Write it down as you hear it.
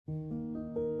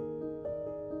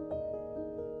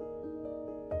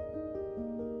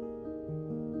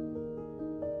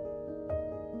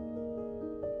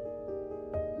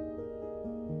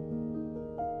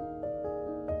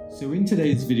So in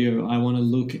today's video, I want to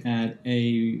look at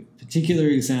a particular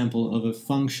example of a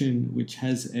function which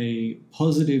has a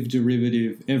positive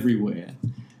derivative everywhere,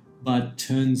 but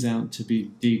turns out to be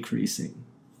decreasing.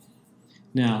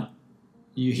 Now,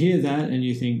 you hear that and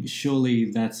you think,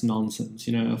 surely that's nonsense.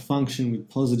 You know, a function with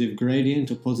positive gradient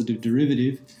or positive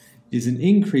derivative is an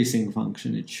increasing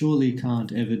function. It surely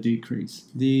can't ever decrease.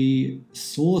 The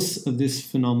source of this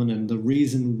phenomenon, the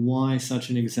reason why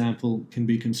such an example can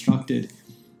be constructed,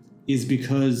 is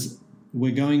because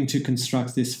we're going to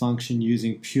construct this function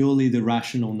using purely the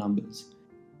rational numbers.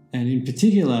 And in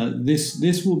particular,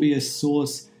 this will be a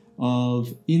source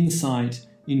of insight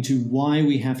into why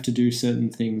we have to do certain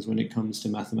things when it comes to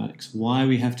mathematics, why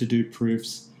we have to do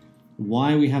proofs,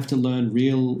 why we have to learn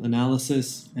real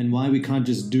analysis, and why we can't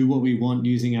just do what we want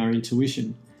using our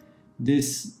intuition.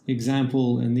 This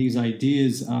example and these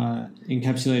ideas are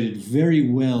encapsulated very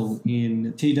well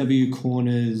in T.W.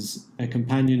 Körner's A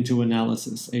Companion to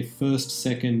Analysis, a first,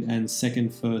 second, and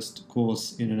second first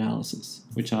course in analysis,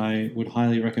 which I would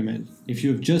highly recommend. If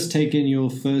you have just taken your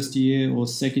first year or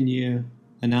second year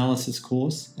analysis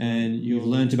course and you've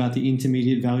learned about the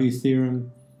intermediate value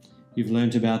theorem, you've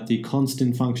learned about the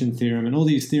constant function theorem, and all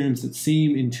these theorems that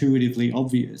seem intuitively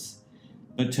obvious,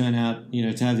 but turn out,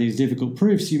 to have these difficult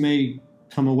proofs, you may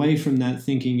come away from that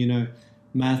thinking,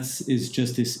 maths is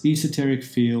just this esoteric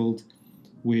field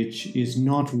which is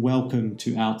not welcome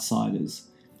to outsiders.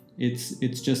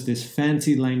 It's just this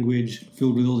fancy language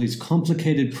filled with all these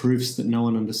complicated proofs that no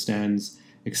one understands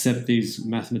except these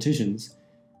mathematicians.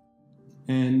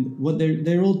 And what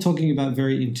they're all talking about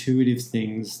very intuitive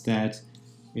things that,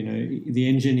 the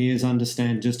engineers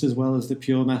understand just as well as the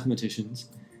pure mathematicians.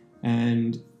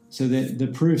 And so that the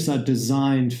proofs are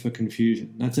designed for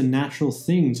confusion. That's a natural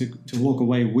thing to walk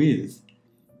away with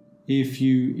if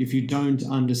you don't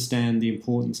understand the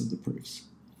importance of the proofs.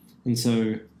 And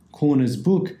so Körner's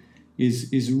book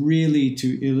is really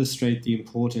to illustrate the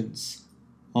importance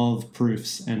of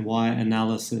proofs and why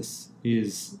analysis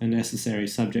is a necessary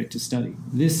subject to study.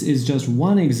 This is just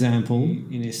one example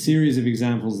in a series of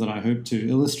examples that I hope to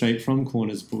illustrate from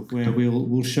Körner's book, where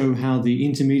we'll show how the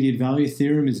intermediate value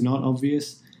theorem is not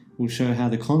obvious. We'll show how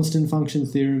the constant function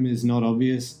theorem is not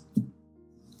obvious,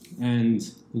 and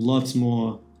lots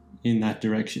more in that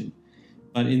direction.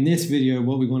 But in this video,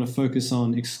 what we want to focus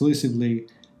on exclusively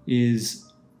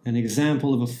is an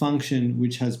example of a function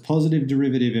which has positive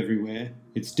derivative everywhere,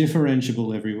 it's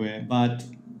differentiable everywhere, but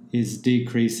is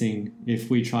decreasing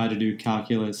if we try to do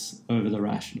calculus over the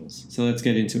rationals. So let's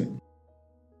get into it.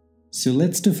 So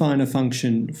let's define a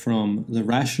function from the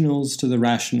rationals to the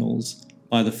rationals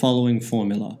by the following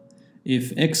formula.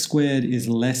 If x squared is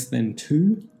less than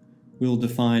 2, we'll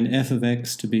define f of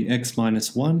x to be x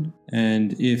minus 1,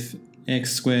 and if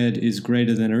x squared is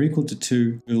greater than or equal to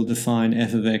 2, we'll define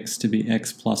f of x to be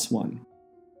x plus 1.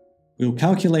 We'll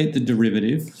calculate the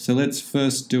derivative, so let's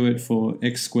first do it for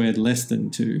x squared less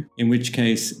than 2, in which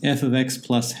case f of x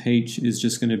plus h is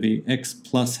just going to be x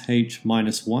plus h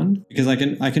minus 1, because I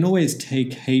can always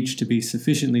take h to be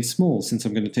sufficiently small since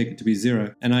I'm going to take it to be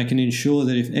 0, and I can ensure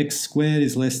that if x squared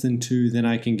is less than 2, then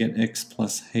I can get x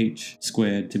plus h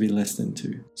squared to be less than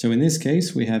 2. So in this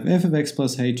case, we have f of x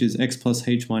plus h is x plus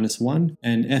h minus 1,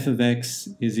 and f of x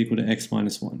is equal to x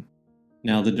minus 1.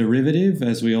 Now the derivative,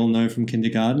 as we all know from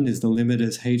kindergarten, is the limit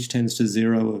as h tends to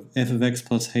 0 of f of x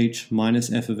plus h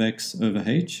minus f of x over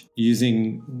h.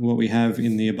 Using what we have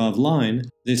in the above line,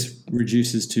 this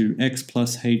reduces to x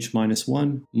plus h minus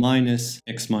 1 minus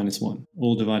x minus 1,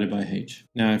 all divided by h.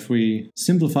 Now if we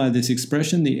simplify this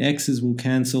expression, the x's will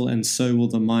cancel and so will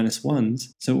the minus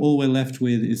 1's. So all we're left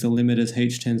with is the limit as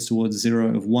h tends towards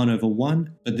 0 of 1 over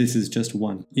 1, but this is just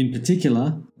 1. In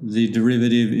particular, the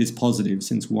derivative is positive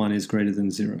since 1 is greater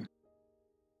than 0.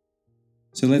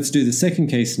 So let's do the second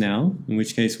case now, in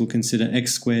which case we'll consider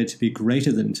x squared to be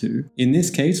greater than 2. In this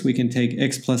case, we can take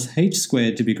x plus h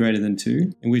squared to be greater than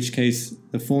 2, in which case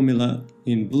the formula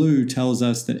in blue tells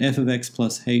us that f of x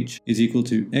plus h is equal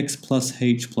to x plus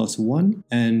h plus 1,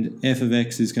 and f of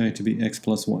x is going to be x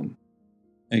plus 1.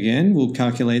 Again, we'll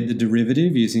calculate the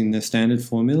derivative using the standard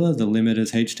formula, the limit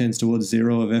as h tends towards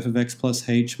 0 of f of x plus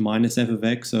h minus f of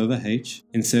x over h.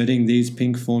 Inserting these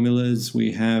pink formulas,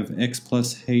 we have x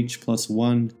plus h plus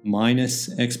 1 minus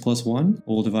x plus 1,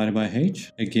 all divided by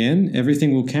h. Again,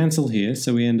 everything will cancel here,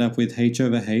 so we end up with h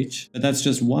over h, but that's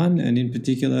just 1, and in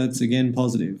particular, it's again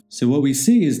positive. So what we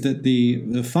see is that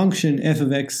the function f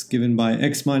of x given by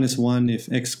x minus 1 if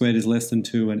x squared is less than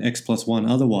 2 and x plus 1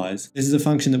 otherwise, this is a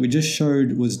function that we just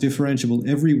showed was differentiable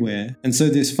everywhere, and so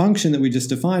this function that we just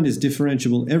defined is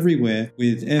differentiable everywhere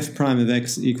with f prime of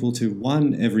x equal to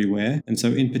 1 everywhere, and so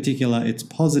in particular it's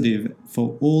positive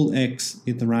for all x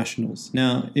in the rationals.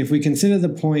 Now, if we consider the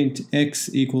point x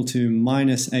equal to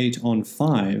minus 8 on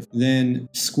 5, then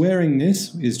squaring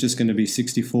this is just going to be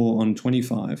 64 on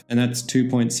 25, and that's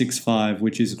 2.65,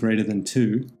 which is greater than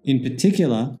 2. In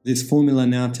particular, this formula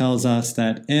now tells us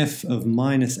that f of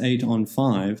minus 8 on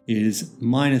 5 is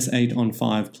minus 8 on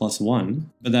 5 plus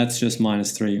 1, but that's just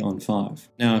minus 3 on 5.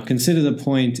 Now, consider the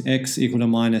point x equal to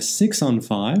minus 6 on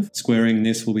 5. Squaring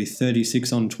this will be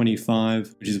 36 on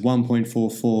 25, which is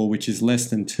 1.44, which is less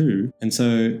than 2. And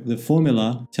so the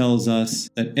formula tells us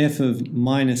that f of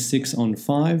minus 6 on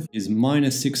 5 is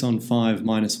minus 6 on 5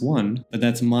 minus 1, but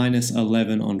that's minus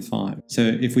 11 on 5. So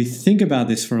if we think about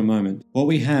this for a moment, what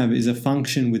we have is a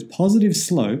function with positive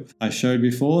slope. I showed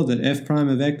before that f prime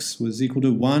of x was equal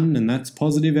to 1, and that's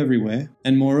positive everywhere.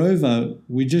 And moreover,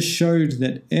 we just showed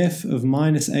that f of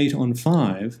minus 8 on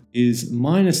 5 is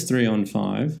minus 3 on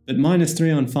 5, but minus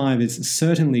 3 on 5 is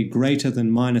certainly greater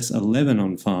than minus 11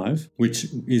 on 5, which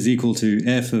is equal to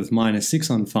f of minus 6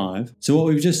 on 5. So what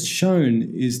we've just shown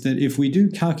is that if we do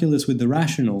calculus with the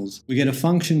rationals, we get a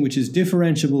function which is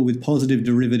differentiable with positive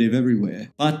derivative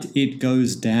everywhere, but it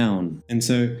goes down. And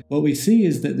so what we see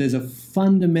is that there's a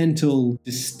fundamental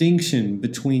distinction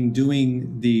between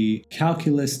doing the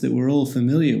calculus that we're all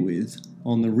familiar with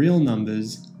on the real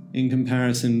numbers in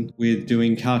comparison with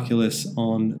doing calculus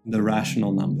on the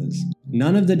rational numbers.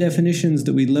 None of the definitions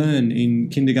that we learn in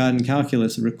kindergarten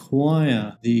calculus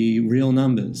require the real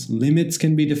numbers. Limits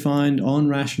can be defined on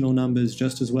rational numbers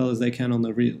just as well as they can on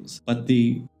the reals, but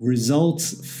the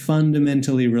results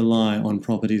fundamentally rely on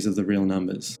properties of the real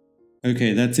numbers.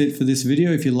 Okay, that's it for this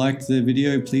video. If you liked the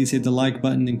video, please hit the like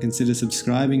button and consider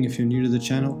subscribing if you're new to the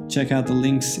channel. Check out the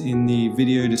links in the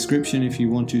video description if you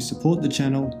want to support the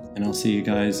channel, and I'll see you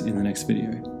guys in the next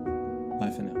video.